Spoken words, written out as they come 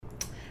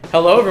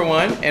Hello,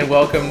 everyone, and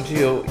welcome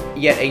to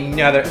yet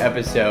another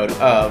episode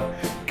of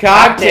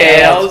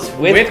Cocktails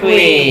with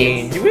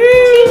Queens.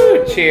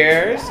 Woo!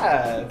 Cheers.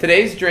 Yeah.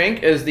 Today's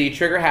drink is the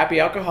Trigger Happy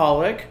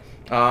Alcoholic.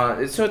 So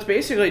it's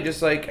basically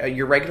just like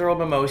your regular old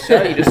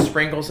mimosa. You just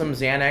sprinkle some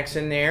Xanax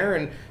in there,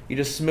 and you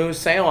just smooth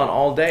sail on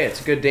all day.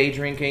 It's a good day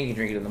drinking. You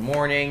drink it in the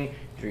morning,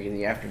 you drink it in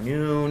the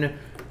afternoon.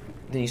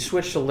 Then you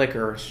switch to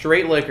liquor,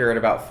 straight liquor at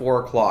about 4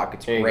 o'clock.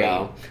 It's There you great.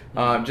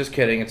 go. Just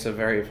kidding. It's a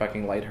very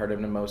fucking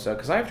lighthearted mimosa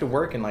because I have to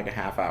work in like a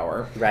half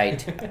hour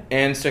Right.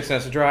 and 6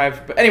 minutes to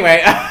drive. But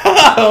anyway,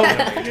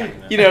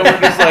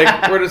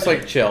 we're just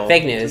like chill.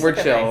 Fake news. We're Like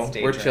a chill. nice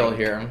day We're chill drink.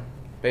 here.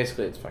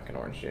 Basically, it's fucking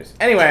orange juice.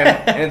 Anyway,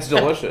 and it's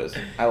delicious.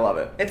 I love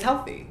it. It's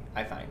healthy,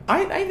 I find.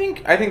 I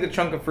think the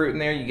chunk of fruit in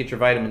there, you get your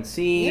vitamin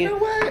C. You know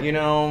what? You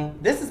know,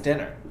 This is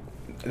dinner.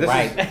 this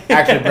Right. is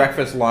actually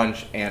breakfast,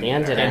 lunch, and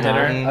And dinner. And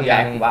dinner? Mhm.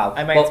 Okay. Wow.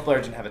 I might Well-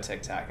 splurge and have a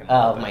Tic Tac. in a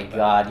Oh little my bit, but,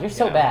 God, you're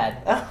so you know. bad.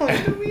 Oh, look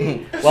at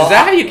me. Well, is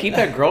that how you keep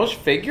that girlish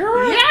figure?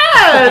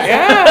 Yes!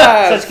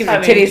 Yes! So just keep your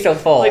Honey, titties so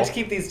full. Like to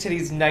keep these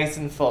titties nice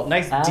and full.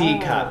 Nice D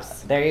Ah,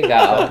 cups. There you The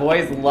go.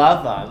 boys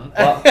love them.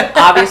 Well,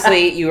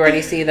 obviously, you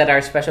already see that our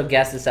special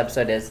guest this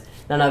episode is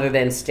none other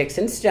than Sticks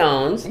and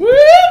Stones. Woo!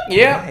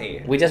 Yeah.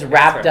 Hey, We just thanks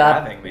wrapped for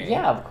up. having me.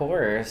 Yeah, of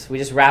course. We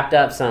just wrapped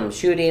up some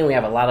shooting. We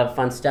have a lot of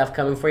fun stuff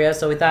coming for you.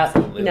 So we thought,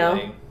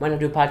 Absolutely. why not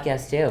do a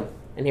podcast too?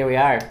 And here we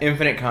are.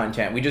 Infinite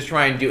content. We just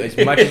try and do as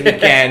much as we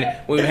can.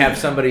 We have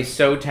somebody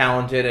so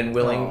talented and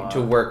willing Aw.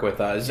 to work with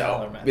us.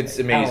 Y'all are my It's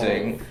favorite.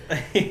 amazing.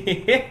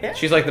 Yeah.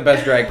 She's like the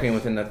best drag queen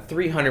within the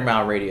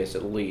 300-mile radius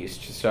at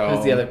least. So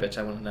Who's the other bitch?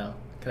 I want to know.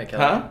 Can I kill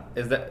Huh? her?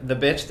 Is that the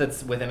bitch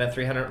that's within a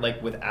 300,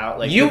 like without,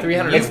 like You- the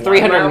 300? It's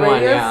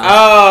 301, yeah.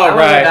 Oh, I'm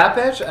right. that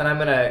bitch, and I'm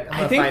gonna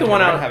I think find the her,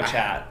 one we're out- gonna have a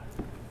chat.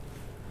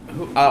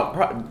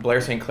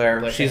 Blair St. Clair.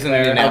 Blair She's St.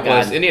 in Clair.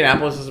 Indianapolis. Oh, God.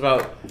 Indianapolis is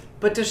about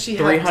But does she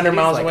have 300 titties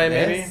miles like away,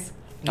 this? maybe.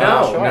 No,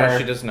 Oh, No, sure.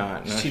 she does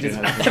not. No, she she does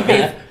does not.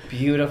 not.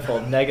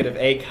 Beautiful negative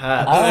A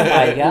cups. Oh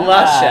my God.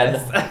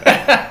 Luscious.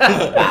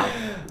 Wow.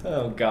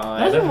 Oh Those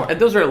God. are,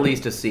 those are at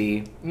least a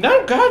C.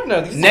 No, God,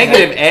 no. These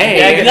Negative A.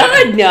 Negative.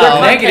 God, no.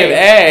 They're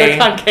Negative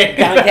concave. A.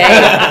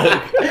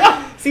 They're concave.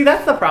 Concave. See,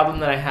 that's the problem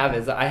that I have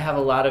is I have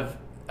a lot of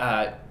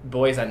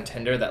boys on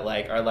Tinder that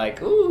like are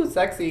like, ooh,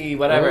 sexy,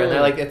 whatever, and they're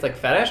Ooh. like, it's like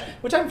fetish,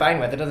 which I'm fine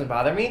with. It doesn't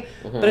bother me,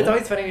 but it's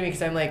always funny to me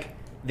because I'm like,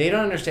 they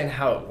don't understand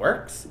how it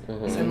works. So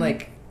I'm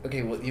like,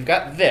 okay, well, you've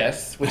got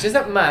this, which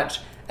isn't much,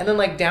 and then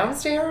like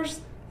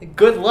downstairs.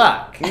 Good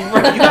luck. You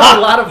have a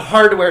lot of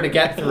hardware to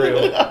get through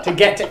to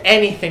get to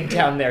anything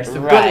down there. So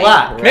Right, good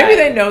luck. right. Maybe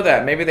they know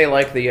that. Maybe they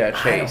like the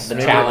chase. The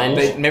Maybe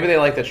challenge. Maybe they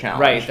like the challenge.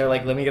 Right. They're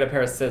like, let me get a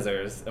pair of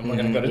scissors, and we're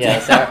gonna go to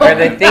Yes, town. or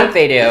they think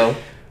they do.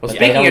 Well, They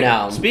speaking don't of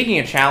know. speaking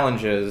of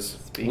challenges,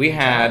 Speaking we of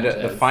had the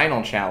challenges.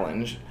 final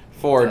challenge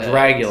for Did it.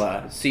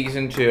 Dragula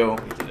season 2,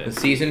 did it. the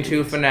season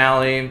 2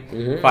 finale,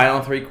 Mhm. final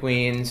 3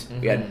 queens.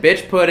 We had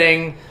Bitch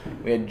Pudding,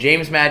 we had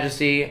James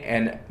Majesty,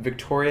 and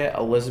Victoria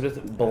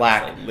Elizabeth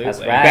Black Absolutely. That's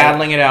right.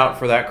 battling it out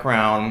for that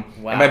crown.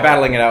 Wow. And by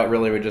battling it out,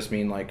 really would just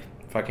mean like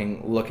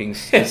fucking looking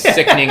as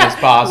sickening as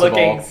possible.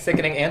 Looking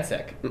sickening and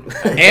sick. And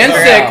Girl.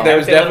 sick. There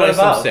was I'd say a little definitely bit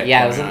some of both. sick. Yeah,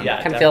 it going was on. Kinda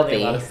definitely filthy.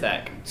 A lot of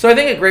sick. So I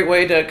think a great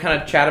way to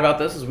kind of chat about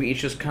this is we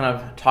each just kind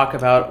of talk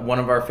about one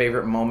of our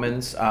favorite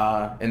moments,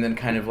 and then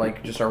kind of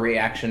like just our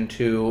reaction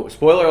to.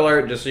 Spoiler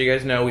alert! Just so you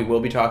guys know, we will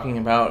be talking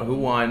about who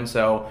won.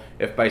 So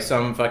if by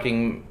some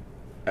fucking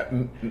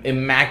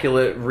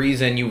immaculate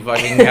reason you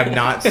fucking have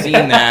not seen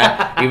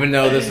that, even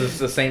though this is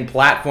the same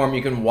platform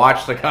you can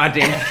watch the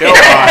goddamn show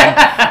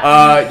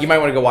on, you might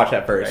want to go watch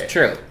that first.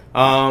 True.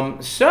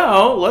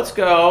 So let's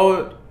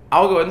go.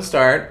 I'll go ahead and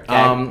start.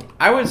 Okay.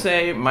 I would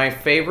say my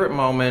favorite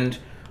moment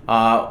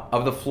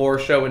of the floor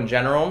show in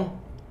general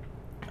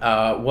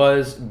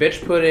was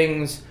Bitch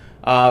Pudding's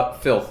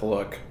filth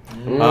look.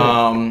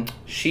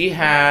 She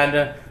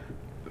had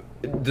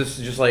this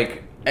just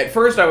like. At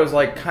first, I was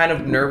like kind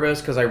of nervous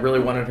because I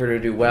really wanted her to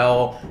do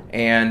well,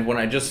 and when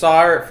I just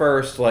saw her at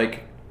first,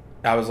 like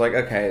I was like,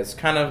 okay, it's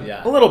kind of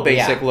Yeah. a little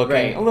basic Yeah, looking,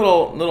 right. a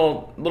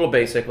little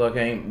basic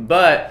looking,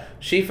 but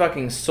she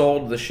fucking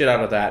sold the shit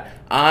out of that.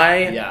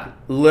 I Yeah.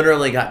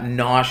 literally got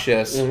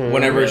nauseous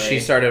whenever she Really?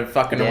 started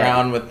fucking Yeah.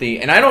 around with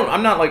the, and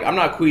I'm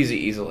not queasy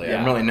easily.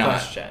 I'm really not.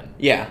 Question.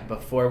 Yeah.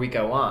 Before we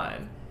go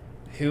on,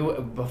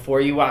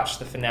 before you watch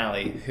the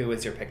finale, who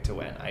was your pick to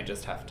win? I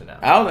just have to know.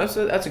 Oh, that's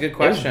a good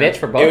question. bitch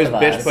for both It was of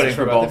bitch us. pudding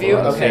for both of you?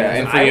 of us. Okay, Yeah. 'cause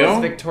And for I you? was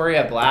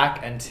Victoria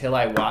Black until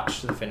I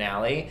watched the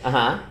finale.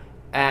 Uh-huh.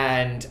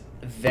 And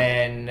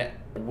then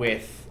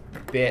with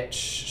Bitch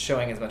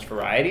showing as much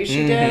variety as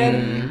she did,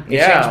 it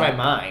Yeah. changed my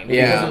mind.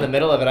 Yeah. Because in the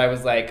middle of it, I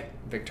was like,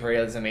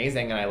 Victoria is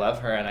amazing and I love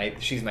her and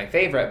she's my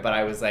favorite, but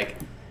I was like,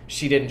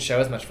 she didn't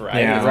show as much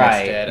variety Yeah. as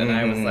Right. Bitch did. And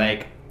I was Mhm.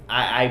 like,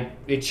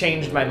 it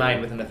changed my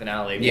mind within the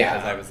finale because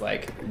Yeah. I was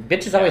like,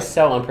 Bitch is always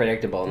so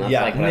unpredictable, and that's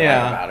Yeah. like what I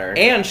like about her.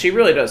 And she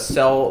really does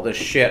sell the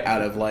shit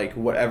out of like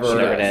whatever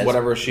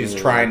Whatever it is. she's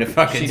trying to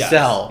fucking She does.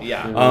 sell.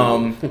 Yeah.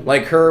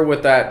 Like her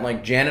with that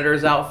like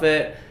janitor's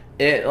outfit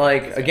It,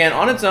 like, again,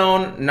 on its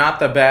own, not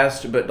the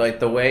best, but, like,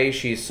 the way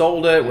she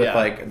sold it with,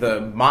 like, the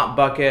mop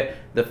bucket,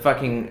 the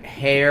fucking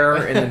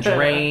hair in the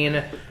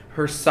drain,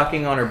 her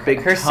sucking on her big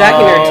toe. Her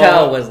sucking her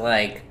toe was,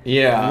 like,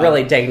 yeah,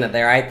 really taking it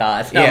there, I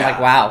thought. So I was like,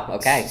 wow,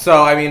 okay.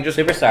 So, I mean, just...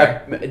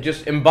 Superstar.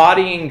 Just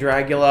embodying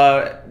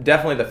Dragula,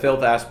 definitely the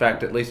filth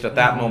aspect, at least at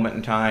that moment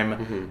in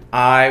time,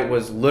 I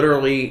was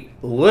literally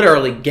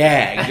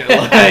gagged.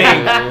 Like,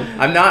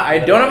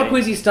 I don't have a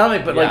queasy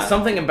stomach, but, like,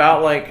 something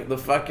about, like, the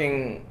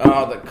fucking,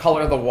 the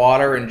color of the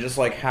water and just,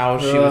 like, how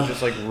she was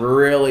just, like,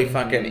 really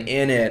fucking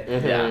in it.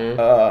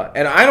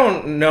 And I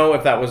don't know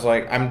if that was,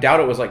 like, I doubt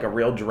it was, like, a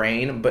real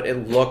drain, but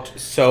it looked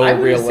so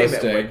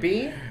realistic. It would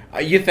be.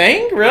 You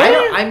think?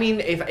 Really? I mean,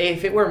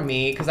 if it were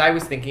me, because I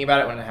was thinking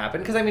about it when it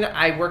happened, because, I mean,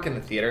 I work in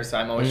the theater, so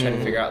I'm always trying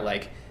to figure out,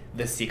 like,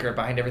 the secret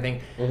behind everything.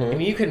 I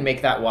mean, you could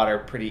make that water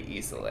pretty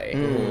easily.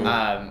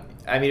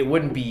 I mean, it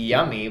wouldn't be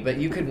yummy, but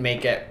you could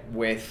make it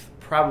with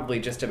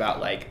probably just about,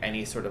 like,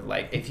 any sort of,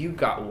 like, if you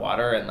got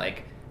water and,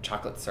 like,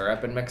 chocolate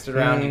syrup and mixed it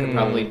around, you could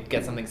probably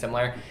get something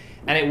similar.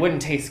 And it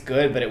wouldn't taste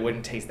good, but it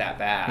wouldn't taste that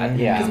bad.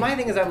 Yeah. Because my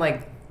thing is, I'm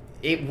like,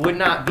 it would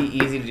not be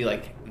easy to do,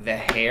 like, the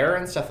hair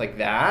and stuff like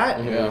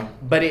that. Yeah.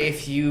 But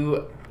if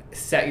you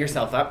set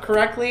yourself up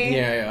correctly,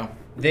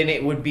 then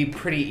it would be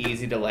pretty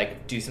easy to,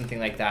 like, do something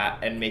like that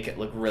and make it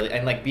look really,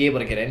 and, like, be able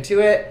to get into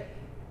it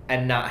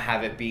and not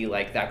have it be,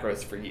 like, that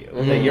gross for you.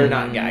 That you're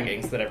not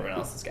gagging so that everyone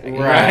else is gagging.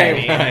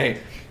 Right.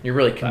 You're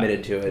really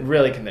committed to it.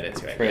 Really committed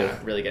to it. Yeah,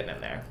 really getting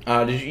in there.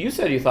 You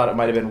said you thought it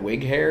might have been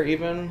wig hair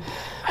even?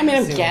 I mean,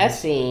 I'm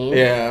guessing.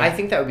 Yeah. I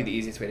think that would be the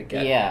easiest way to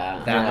get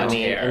that much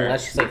hair.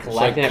 Unless she's, like, Just,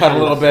 collecting like, it cut a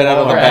little bit out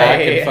of the back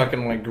Right. and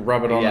fucking, like,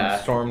 rub it on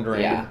a storm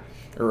drain. Yeah.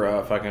 Or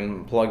a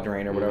fucking plug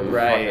drain or whatever the fuck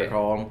Right. they're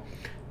called.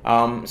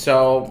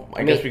 So,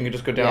 I guess we can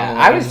just go down the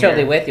line I was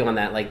totally here. with you on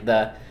that. Like,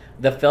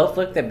 the filth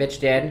look that bitch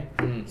did,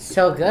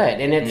 so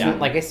good. And it's,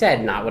 like I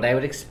said, not what I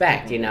would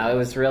expect, you know? It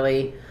was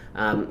really...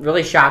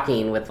 really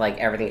shocking with, like,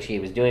 everything she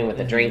was doing with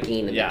the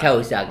drinking and the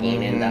toe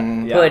sucking and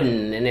the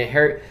pudding, and it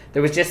hurt.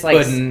 There was just, like,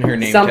 Puddin', her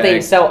name something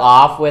tag. so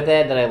off with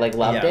it that I, like,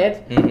 loved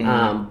it.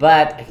 Mhm.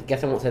 But I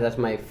guess I won't say that's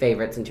my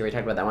favorite since you already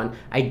talked about that one.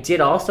 I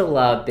did also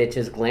love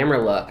Bitch's glamour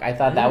look. I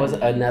thought that was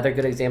another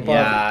good example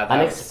of that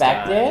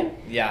unexpected. was fun.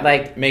 Yeah.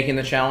 Like, Making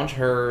the challenge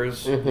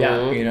hers.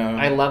 Yeah. You know.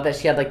 I love that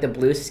she had, like, the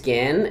blue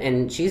skin,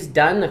 and she's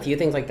done a few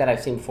things like that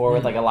I've seen before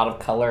with, like, a lot of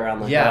color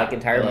on, like, her, like,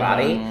 entire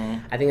body.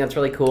 I think that's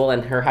really cool,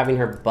 and her having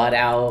her butt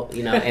out,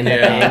 you know, in the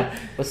thing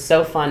was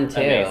so fun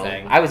too.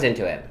 Amazing. I was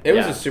into it. It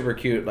was a super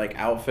cute, like,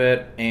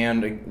 outfit,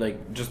 and,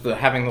 like, just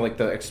having, like,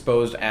 the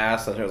exposed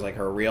ass that was, like,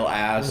 her real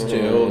ass too.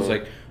 It was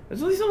like,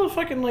 this is a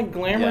fucking, like,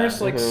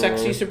 glamorous, like,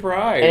 sexy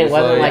surprise. And it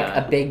wasn't like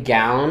a big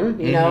gown,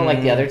 you know,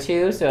 like the other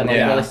two, so it, like,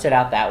 Yeah. really stood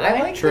out that way. I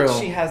like that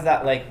she has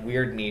that, like,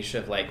 weird niche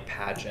of, like,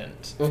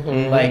 pageant.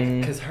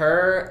 Like, because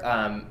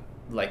her,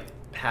 like,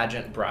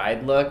 pageant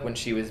bride look when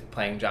she was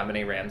playing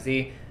JonBenet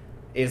Ramsey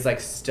is, like,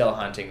 still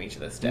haunting me to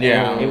this day.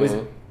 Yeah. It was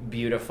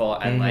beautiful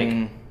and,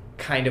 like,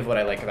 kind of what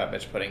I like about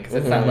Bitch Pudding, because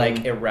it's that,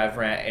 like,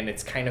 irreverent and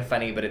it's kind of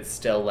funny, but it's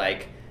still,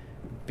 like,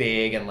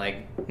 big and,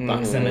 like,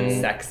 buxom and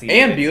sexy.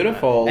 And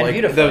beautiful. And like,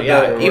 beautiful,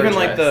 even,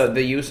 like, gorgeous.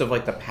 the use of,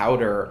 like, the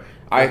powder,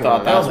 I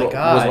thought that was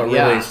what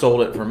really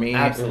sold it for me.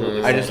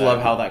 Absolutely. I just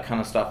love how that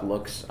kind of stuff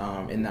looks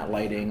in that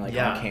lighting, like,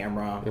 on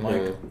camera.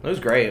 Like, it was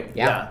great.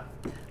 Yeah.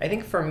 I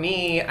think for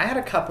me, I had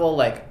a couple,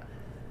 like,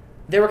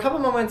 there were a couple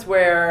moments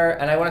where,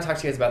 and I want to talk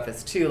to you guys about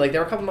this too, like, there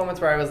were a couple moments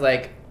where I was,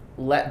 like,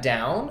 let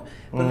down,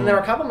 but then there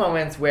were a couple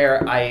moments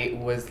where I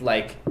was,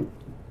 like,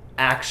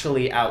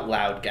 actually out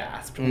loud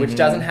gasped, which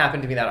doesn't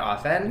happen to me that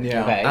often.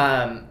 Yeah.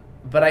 Okay.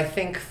 But I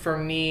think for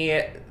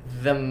me,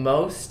 the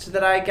most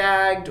that I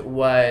gagged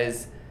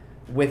was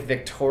with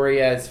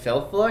Victoria's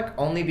filth look,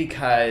 only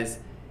because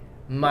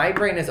my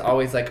brain is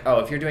always like,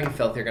 oh, if you're doing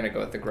filth, you're going to go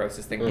with the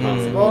grossest thing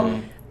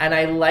possible. And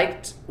I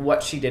liked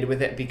what she did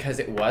with it because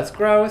it was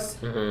gross,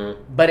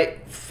 but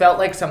it felt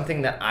like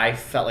something that I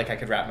felt like I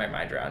could wrap my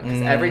mind around.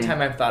 Because every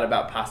time I've thought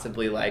about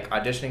possibly, like,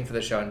 auditioning for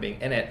the show and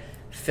being in it,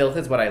 filth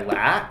is what I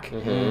lack.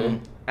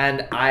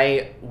 And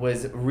I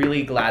was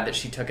really glad that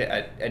she took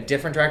it a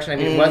different direction. I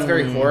mean, it was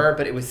very horror,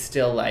 but it was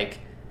still, like,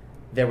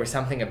 there was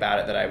something about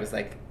it that I was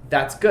like,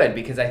 that's good,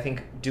 because I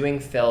think doing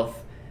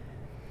filth,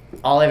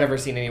 all I've ever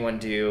seen anyone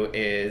do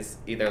is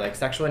either, like,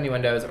 sexual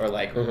innuendos or,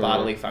 like,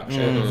 bodily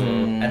functions.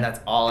 And that's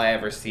all I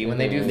ever see when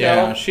they do filth.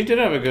 Yeah, she did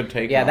have a good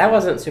take on that it.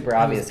 wasn't super It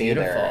was obvious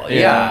beautiful. either.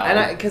 Yeah.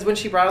 And because when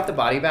she brought out the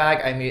body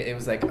bag, I mean, it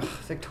was like,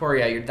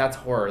 Victoria, that's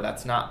horror.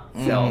 That's not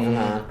filth.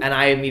 And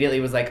I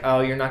immediately was like,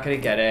 oh, you're not going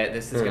to get it.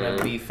 This is going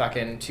to be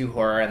fucking too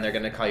horror, and they're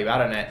going to call you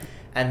out on it.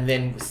 And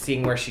then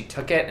seeing where she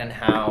took it and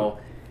how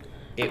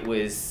it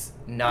was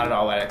not at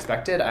all what I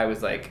expected, I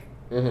was like,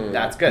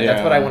 that's good.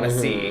 That's what I want to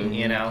see,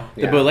 you know?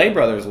 The Boulet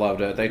brothers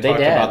loved it. They talked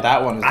did. about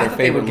that one as I their thought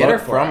they favorite would get her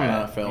look for from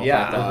it. the film.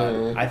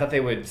 Yeah. I thought they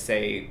would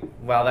say,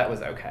 well, that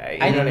was okay.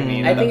 You know what I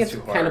mean? I That think was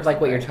it's too kind of horror like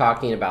what you're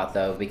talking about,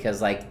 though,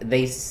 because, like,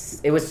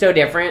 it was so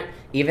different,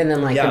 even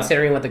than, like,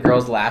 considering what the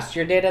girls last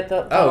year did at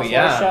the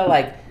show.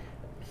 Like,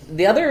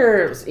 the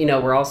others, you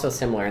know, were also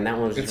similar, and that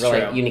one was just It's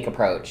really true. unique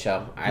approach,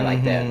 so I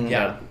liked it.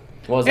 Yeah.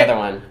 What was the other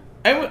one?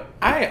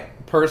 I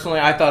personally,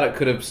 I thought it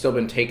could have still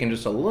been taken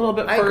just a little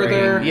bit I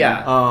further. agree,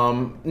 yeah.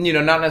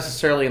 Not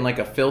necessarily in like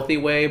a filthy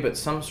way, but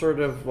some sort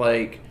of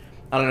like,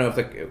 I don't know if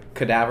the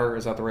cadaver,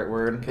 is that the right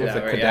word? If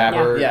the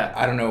cadaver, yeah.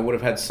 I don't know, would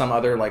have had some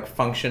other like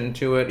function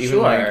to it. Even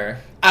Sure. like,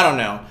 I don't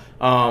know.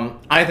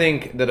 I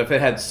think that if it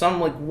had some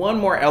like one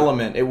more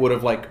element, it would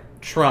have like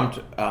trumped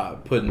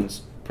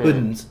Puddin's for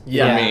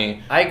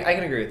me. I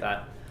can agree with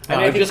that. I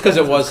think just because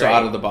it was so great.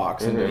 out of the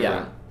box. And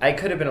Yeah, I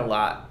could have been a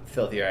lot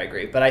filthier, I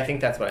agree. But I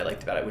think that's what I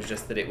liked about it, was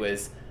just that it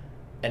was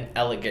an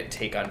elegant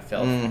take on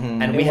filth.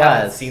 And we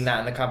haven't seen that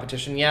in the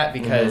competition yet,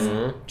 because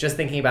just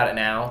thinking about it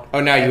now...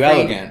 Oh, now you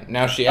elegant.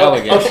 Now she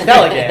elegant. Oh, she's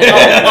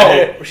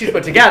elegant. She's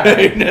put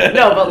together.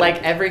 No, but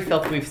like every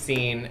filth we've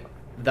seen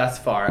thus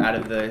far, out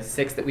of the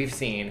 6 that we've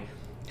seen,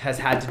 has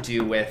had to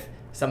do with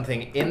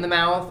something in the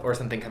mouth or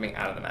something coming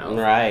out of the mouth.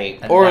 Right.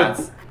 And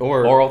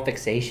or oral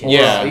fixation.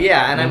 Yeah.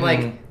 Yeah, and I'm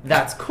like,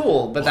 that's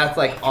cool, but that's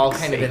like all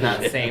kind of in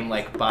that same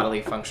like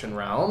bodily function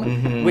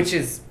realm, which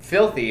is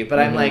filthy, but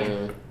I'm like,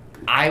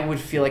 I would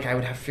feel like I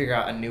would have to figure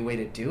out a new way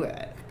to do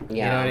it.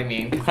 Yeah. You know what I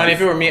mean? Honey,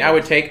 if it were me, I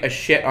would take a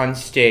shit on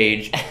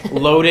stage,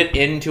 load it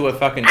into a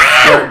fucking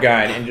squirt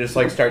gun, and just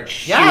like start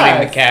shooting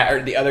the cat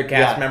or the other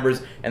cast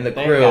members and the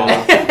crew.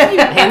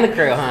 And the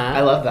crew, huh?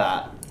 I love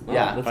that.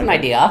 Yeah, that's an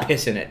idea.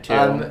 Piss in it too.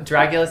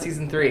 Dragula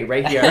season 3,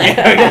 right here.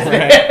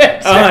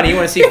 Right. Oh, honey, you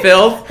want to see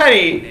filth?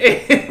 Honey,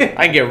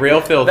 I can get real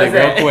filthy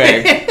real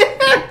quick.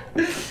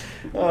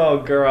 Oh,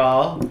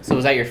 girl. So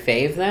was that your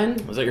fave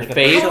then? Was that your I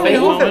fave don't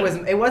know if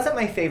moment? it wasn't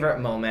my favorite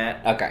moment.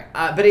 Okay.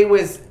 But it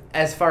was,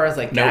 as far as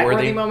like Noteworthy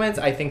gag-worthy moments,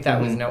 I think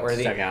that was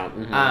noteworthy. Stuck out.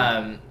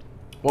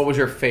 What was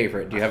your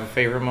favorite? Do you have a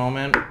favorite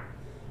moment?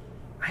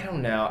 I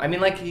don't know. I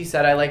mean, like you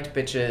said, I liked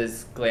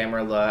Bitch's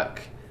glamour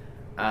look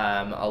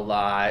a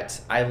lot.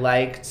 I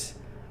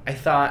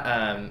thought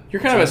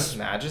You're kind of James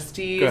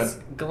Majesty's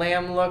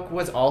glam look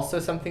was also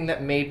something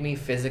that made me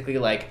physically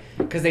like,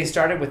 because they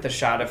started with the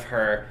shot of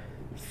her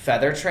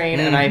feather train,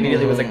 and I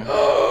immediately was like,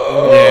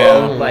 oh,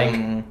 Yeah. like,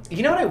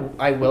 you know what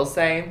I will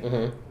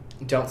say?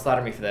 Don't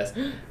slaughter me for this.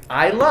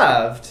 I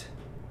loved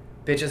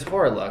Bitch's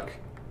horror look,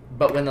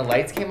 but when the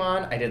lights came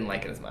on, I didn't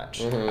like it as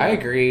much. I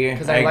agree.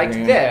 Because I liked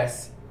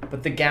this,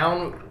 but the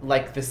gown,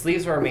 like, the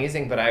sleeves were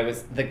amazing, but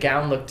the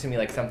gown looked to me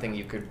like something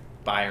you could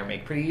buy or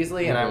make pretty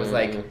easily, and I was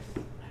like...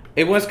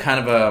 It was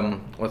kind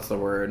of what's the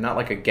word? Not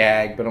like a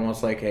gag, but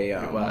almost like a...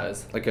 it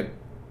was. Like a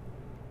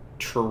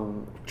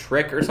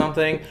trick or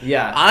something.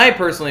 Yeah. I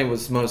personally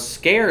was most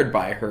scared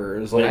by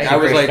hers. Like, I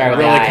was like started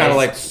really with kind of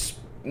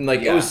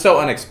like it was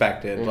so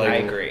unexpected. Like, I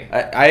agree.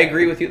 I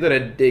agree with you that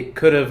it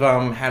could have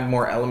had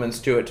more elements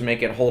to it to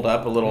make it hold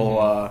up a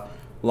little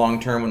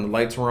long term when the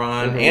lights were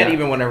on, and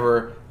even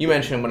whenever you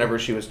mentioned whenever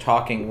she was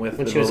talking with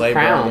when the she was belay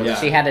crowned, brothers.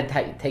 she had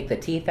to take the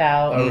teeth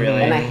out. Oh,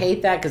 really? And I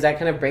hate that because that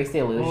kind of breaks the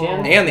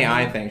illusion. And the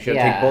eye thing. She had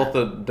to take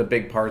both the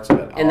big parts of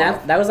it And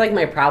off. that was like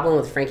my problem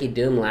with Frankie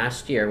Doom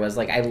last year, was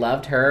like I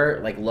loved her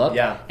like look,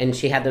 and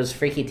she had those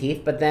freaky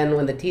teeth, but then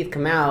when the teeth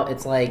come out,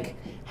 it's like,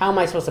 how am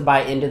I supposed to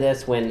buy into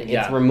this when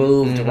it's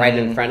removed right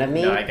in front of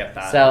me? No, I get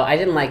that. So I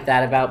didn't like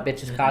that about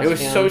Bitch's costume. It was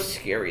so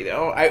scary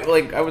though.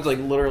 I was like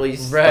literally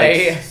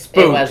Right. like,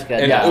 spooked It was good,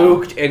 and yeah.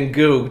 ooked and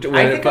gooked when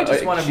I think I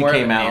just wanted she more of a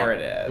came out.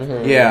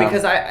 narrative. Yeah.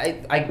 Because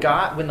I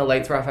got, when the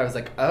lights were off, I was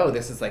like, oh,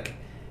 this is like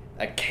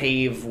a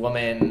cave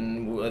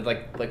woman with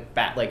like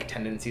bat-like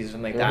tendencies or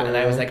something like that. And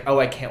I was like, oh,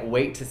 I can't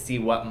wait to see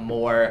what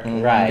more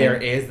there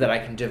is that I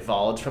can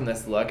divulge from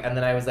this look. And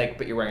then I was like,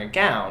 but you're wearing a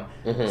gown.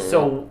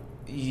 So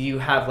you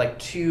have like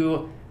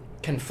two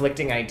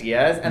conflicting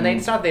ideas, and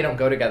it's not they don't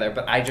go together,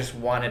 but I just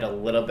wanted a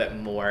little bit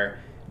more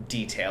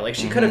detail. Like,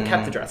 she could have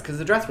kept the dress, because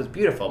the dress was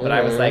beautiful, but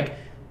I was like,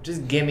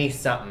 just give me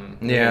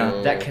something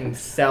that can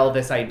sell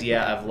this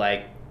idea of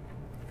like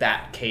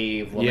that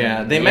cave woman.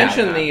 Yeah, they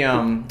mentioned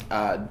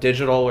the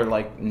digital or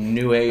like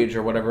new age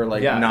or whatever,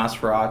 like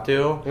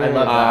Nosferatu. I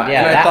love that.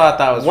 And I thought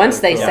that was once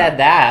really they cool. said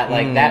that,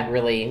 like that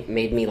really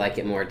made me like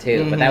it more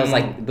too. But that was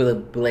like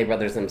Boulay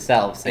Brothers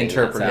themselves saying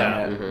interpreting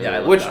that, it. Yeah, I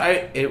love which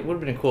that. it would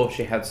have been cool if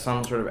she had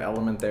some sort of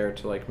element there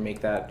to like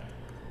make that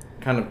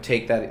kind of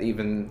take that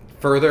even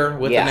further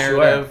with the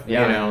narrative. Sure.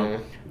 Yeah. You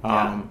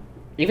know.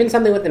 Even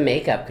something with the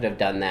makeup could have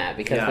done that,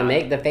 because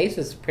Yeah. the face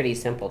was pretty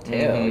simple too.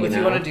 If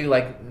you want to do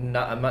like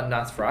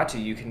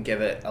Nosferatu, you can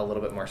give it a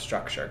little bit more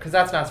structure, because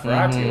that's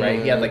Nosferatu,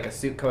 right? He had like a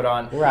suit coat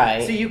on,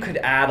 Right. So you could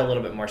add a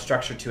little bit more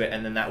structure to it,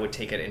 and then that would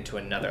take it into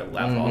another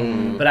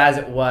level. But as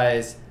it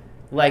was,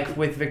 like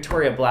with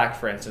Victoria Black,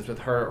 for instance, with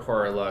her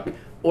horror look,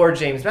 or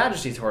James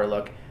Majesty's horror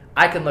look,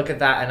 I can look at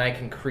that and I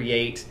can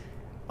create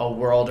a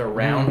world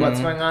around what's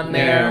going on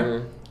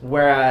there.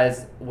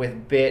 Whereas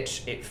with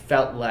Bitch, it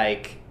felt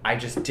like I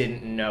just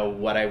didn't know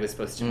what I was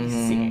supposed to be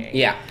seeing.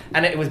 Yeah.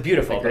 And it was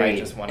beautiful, but I Agreed.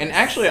 just wanted And to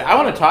actually, see I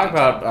want it. to talk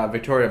about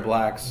Victoria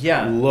Black's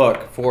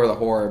look for the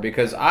horror,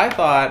 because I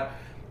thought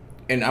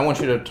and I want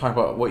you to talk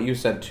about what you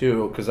said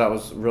too, because that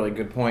was a really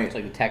good point. It's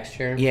like the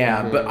texture.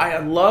 Yeah, but I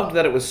loved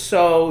that it was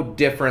so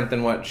different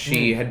than what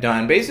she had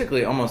done,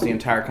 basically almost the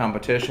entire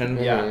competition.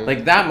 Yeah.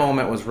 Like, that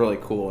moment was really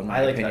cool, in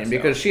my opinion,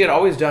 because she had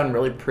always done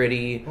really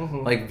pretty,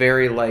 like,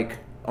 very, like,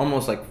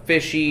 almost, like,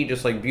 fishy,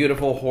 just, like,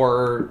 beautiful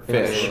horror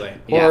fish.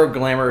 Horror,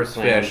 glamorous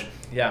fish.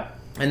 Yeah.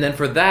 And then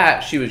for that,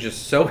 she was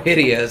just so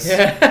hideous.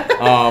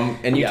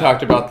 And you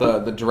talked about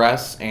the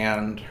dress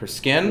and her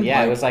skin.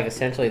 Yeah, it was like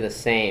essentially the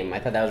same. I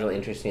thought that was really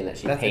interesting that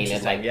she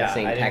painted like the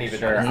same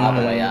texture all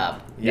the way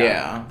up.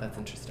 Yeah. That's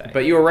interesting.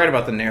 But you were right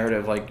about the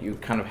narrative, like you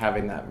kind of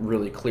having that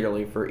really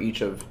clearly for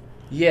each of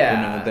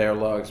their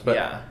looks. But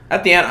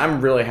at the end, I'm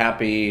really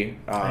happy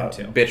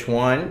Bitch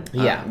won.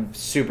 Yeah. I'm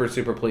super,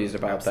 super pleased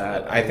about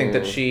that. I think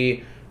that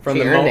she...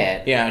 She earned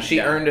it. Yeah, she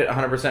earned it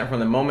 100% from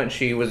the moment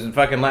she was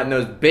fucking letting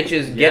those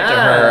bitches get to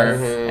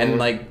her. And,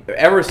 like,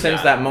 ever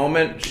since that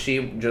moment,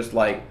 she just,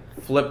 like,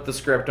 flipped the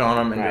script on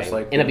them and just,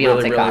 like, in a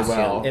Beyonce costume.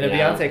 Well. In a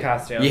Beyonce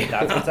costume. Yeah.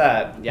 That's what's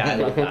up. Yeah, I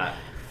love that.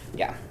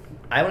 Yeah.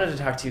 I wanted to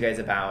talk to you guys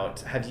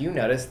about, have you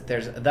noticed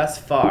there's, thus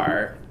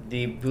far,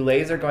 the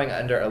Boulets are going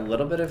under a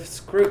little bit of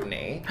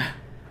scrutiny.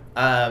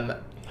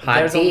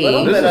 There's tea. A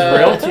little This bit is of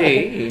real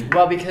tea.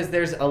 Well, because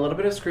there's a little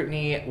bit of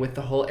scrutiny with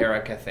the whole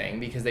Erica thing,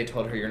 because they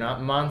told her you're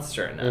not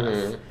monster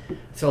enough.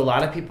 So a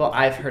lot of people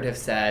I've heard have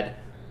said,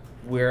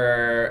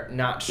 we're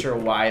not sure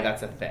why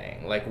that's a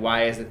thing. Like,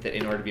 why is it that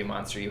in order to be a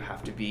monster you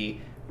have to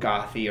be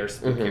gothy or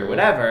spooky or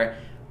whatever?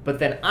 But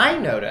then I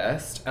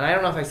noticed, and I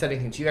don't know if I said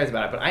anything to you guys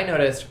about it, but I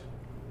noticed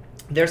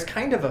there's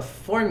kind of a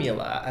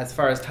formula as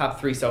far as top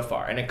 3 so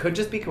far, and it could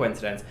just be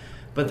coincidence,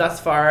 but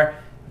thus far,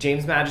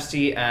 James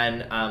Majesty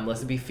and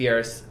Melissa B.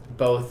 Fierce,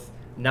 both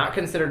not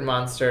considered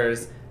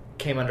monsters,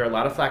 came under a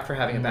lot of flack for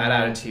having a bad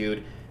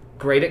attitude,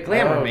 great at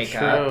glamour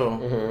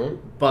makeup,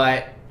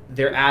 but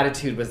their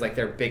attitude was like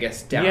their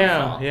biggest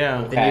downfall.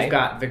 Then you've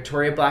got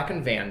Victoria Black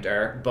and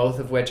Vander, both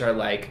of which are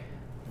like,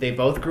 they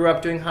both grew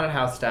up doing haunted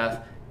house stuff,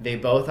 they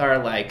both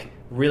are like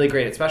really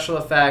great at special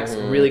effects,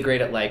 really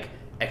great at like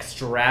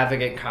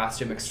extravagant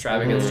costume,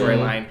 extravagant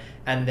storyline,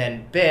 and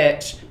then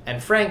Bitch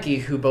and Frankie,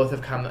 who both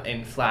have come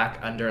in flack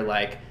under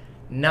like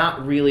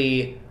not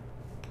really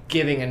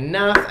giving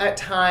enough at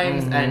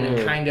times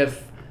and kind of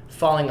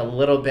falling a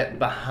little bit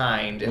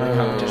behind in the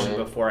competition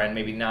before and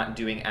maybe not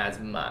doing as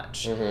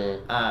much.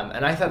 And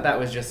I thought that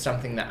was just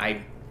something that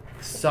I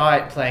saw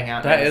it playing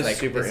out. That and I was is like,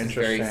 super this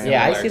interesting. Is very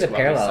Yeah, I see the to what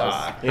we parallels.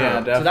 saw. Yeah,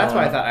 definitely. So that's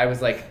why I thought, I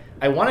was like,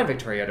 I wanted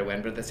Victoria to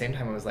win, but at the same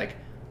time I was like,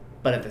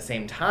 but at the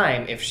same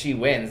time, if she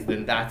wins,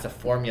 then that's a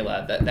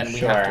formula that then we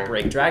have to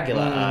break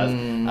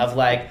Dragula of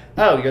like,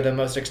 oh, you're the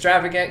most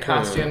extravagant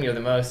costume, you're the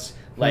most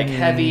like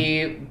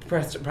heavy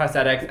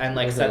prosthetics, and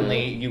like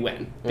suddenly you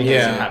win because you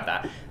have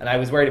that. And I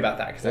was worried about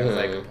that because I was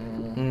like, I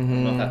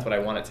don't know if that's what I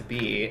want it to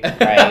be.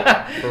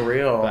 Right. For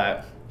real.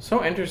 But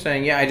so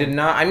interesting. Yeah, I did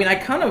not. I mean, I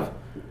kind of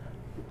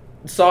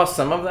saw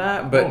some of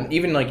that, but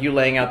even like you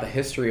laying out the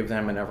history of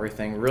them and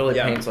everything really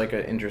paints like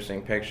an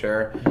interesting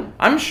picture.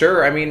 I'm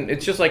sure. I mean,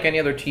 it's just like any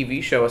other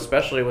TV show,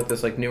 especially with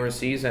this like newer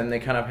season. They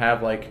kind of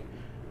have like,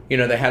 you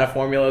know, they had a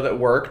formula that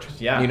worked.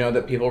 You know,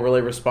 that people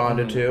really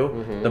responded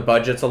to. The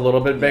budget's a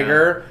little bit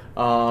bigger,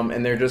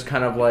 and they're just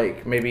kind of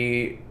like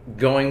maybe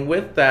going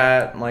with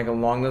that, like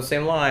along those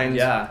same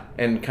lines.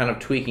 And kind of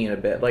tweaking it a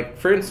bit. Like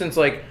for instance,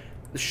 like.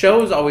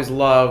 Shows always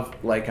love,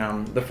 like,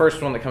 the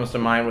first one that comes to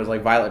mind was,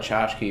 like, Violet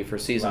Chachki for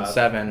season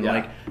 7.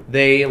 Like,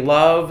 they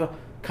love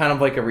kind of,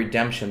 like, a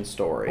redemption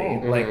story.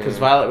 Like, because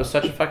Violet was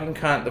such a fucking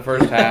cunt the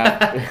first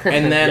half.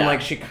 And then,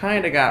 like, she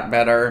kind of got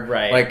better,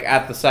 like,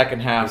 at the second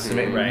half to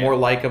make her more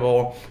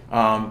likable.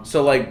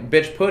 So, like,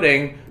 Bitch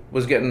Pudding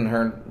was getting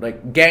her,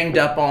 like, ganged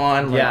up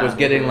on, like, was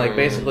getting, like,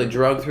 basically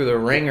drugged through the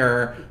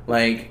ringer,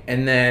 like,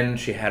 and then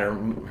she had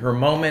her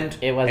moment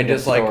and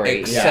just, like,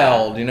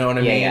 excelled, you know what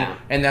I mean?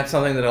 And that's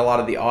something that a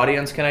lot of the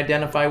audience can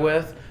identify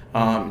with.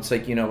 It's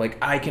like, you know, like,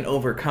 I can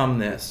overcome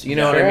this, you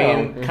know what I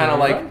mean? Kind of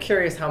like... I'm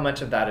curious how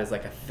much of that is,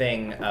 like, a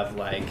thing of,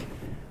 like,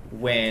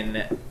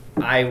 when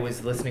I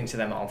was listening to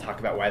them all talk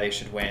about why they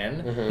should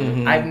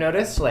win, I've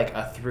noticed, like,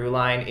 a through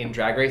line in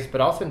Drag Race, but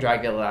also in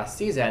Dragula last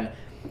season,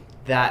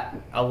 that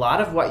a lot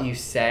of what you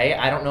say,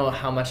 I don't know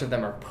how much of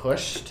them are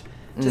pushed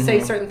to say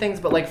certain things,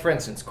 but like for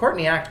instance,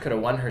 Courtney Act could have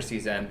won her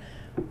season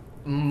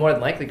more than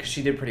likely because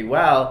she did pretty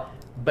well,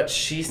 but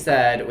she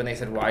said, when they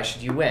said, why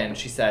should you win?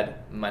 She said,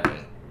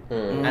 money.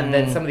 And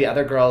then some of the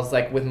other girls,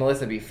 like with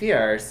Melissa B.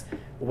 Fierce,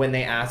 when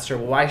they asked her,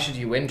 why should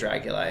you win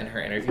Dragula in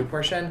her interview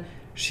portion,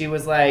 she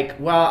was like,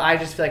 well, I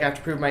just feel like I have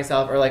to prove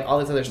myself, or like all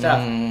this other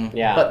stuff.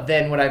 But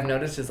then what I've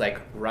noticed is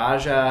like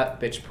Raja,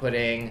 Bitch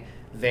Pudding,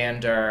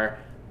 Vander,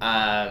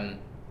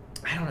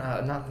 I don't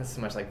know, not so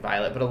much like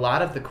Violet, but a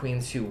lot of the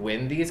queens who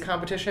win these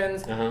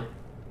competitions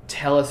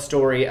tell a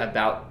story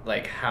about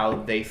like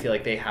how they feel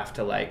like they have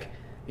to like,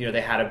 you know,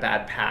 they had a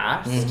bad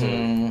past.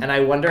 And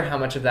I wonder how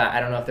much of that, I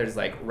don't know if there's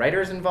like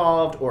writers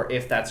involved or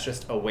if that's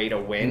just a way to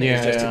win.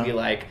 It's just to be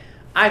like,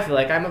 I feel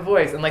like I'm a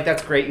voice, and like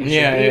that's great, you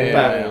should be.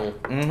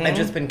 But I've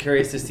just been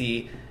curious to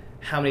see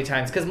how many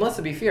times, because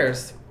Melissa B.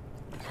 Fierce,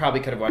 probably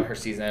could have won her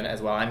season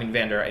as well. I mean,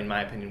 Vander, in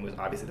my opinion, was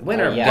obviously the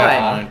winner.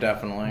 Yeah.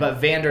 Definitely. But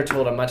Vander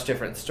told a much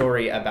different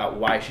story about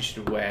why she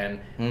should win,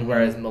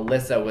 whereas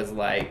Melissa was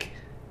like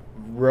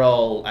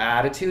real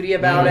attitude-y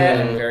about it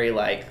and very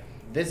like,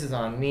 this is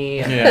on me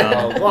and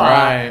blah, blah, blah.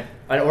 Right.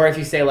 Or if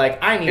you say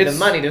like, I need the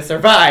money to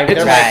survive,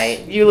 they're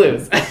like, you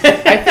lose. I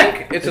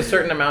think it's a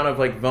certain amount of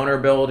like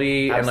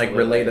vulnerability and like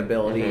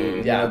relatability,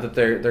 you know, that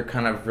they're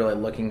kind of really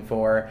looking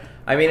for.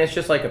 I mean, it's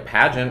just like a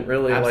pageant,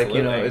 really. Like,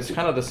 you know, it's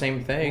kind of the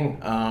same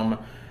thing.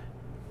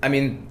 I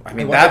mean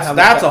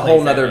that's a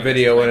whole nother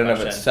video in and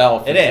of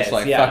itself. It's just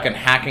like fucking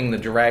hacking the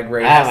drag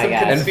race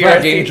and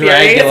fucking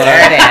Dragula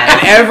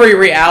and every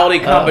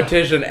reality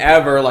competition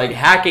ever, like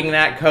hacking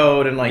that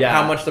code and like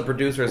how much the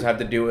producers have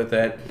to do with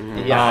it.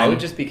 Yeah, I would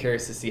just be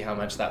curious to see how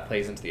much that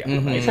plays into the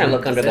You're trying to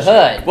look under the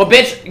hood. Well,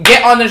 bitch,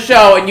 get on the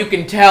show and you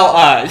can tell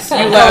us. You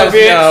let us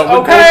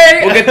know.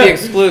 Okay, we'll get the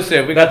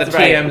exclusive. We got the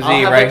TMZ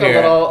I'll have, right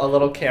here. A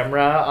little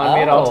camera on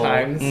me at all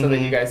times so that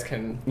you guys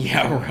can.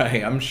 Yeah,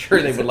 right. I'm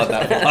sure they would let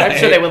that fly. I'm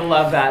sure they would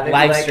love that. They'd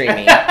Live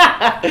streaming.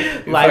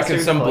 Live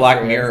streaming some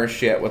Black Mirror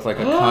shit with like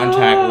a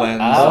contact lens.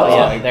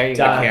 Yeah, there you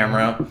go.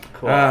 Camera.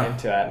 Cool.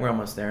 Into it. We're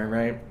almost there,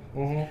 right?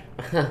 All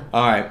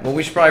right. Well,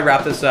 we should probably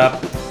wrap this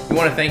up. We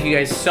want to thank you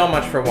guys so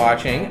much for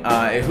watching.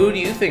 Who do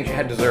you think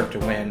had deserved to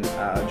win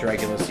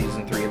Dragula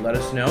Season 3? Let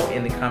us know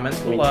in the comments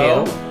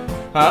below.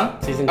 Huh?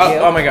 Season 2?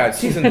 Oh my god,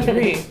 Season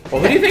 3.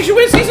 Well, who do you think should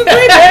win Season 3,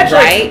 bitch?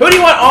 Right? Who do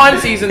you want on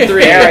Season 3?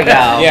 There we go.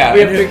 Yeah. We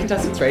have 3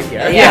 contestants right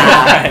here.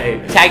 Yeah.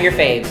 Right. Tag your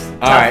faves.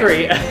 Top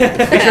 3.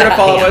 Be sure to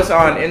follow us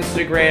on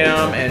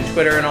Instagram and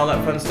Twitter and all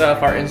that fun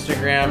stuff. Our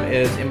Instagram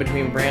is In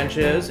Between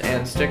Branches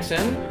and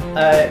Stixon.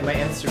 My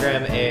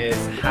Instagram is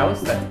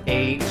House, that's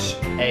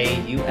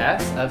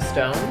Haus of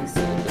Stones.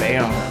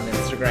 Bam. On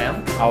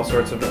Instagram. All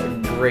sorts of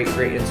great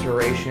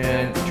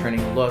inspiration,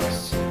 turning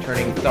looks,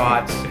 turning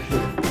thoughts.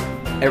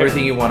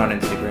 Everything you want on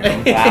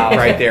Instagram. Wow.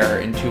 Right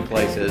there in 2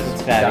 places.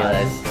 It's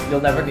fabulous.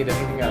 You'll never need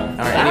anything else.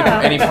 All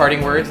right. Any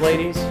parting words,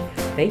 ladies?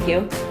 Thank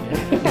you.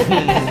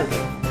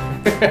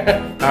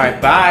 All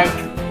right. Bye.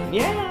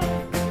 Yeah.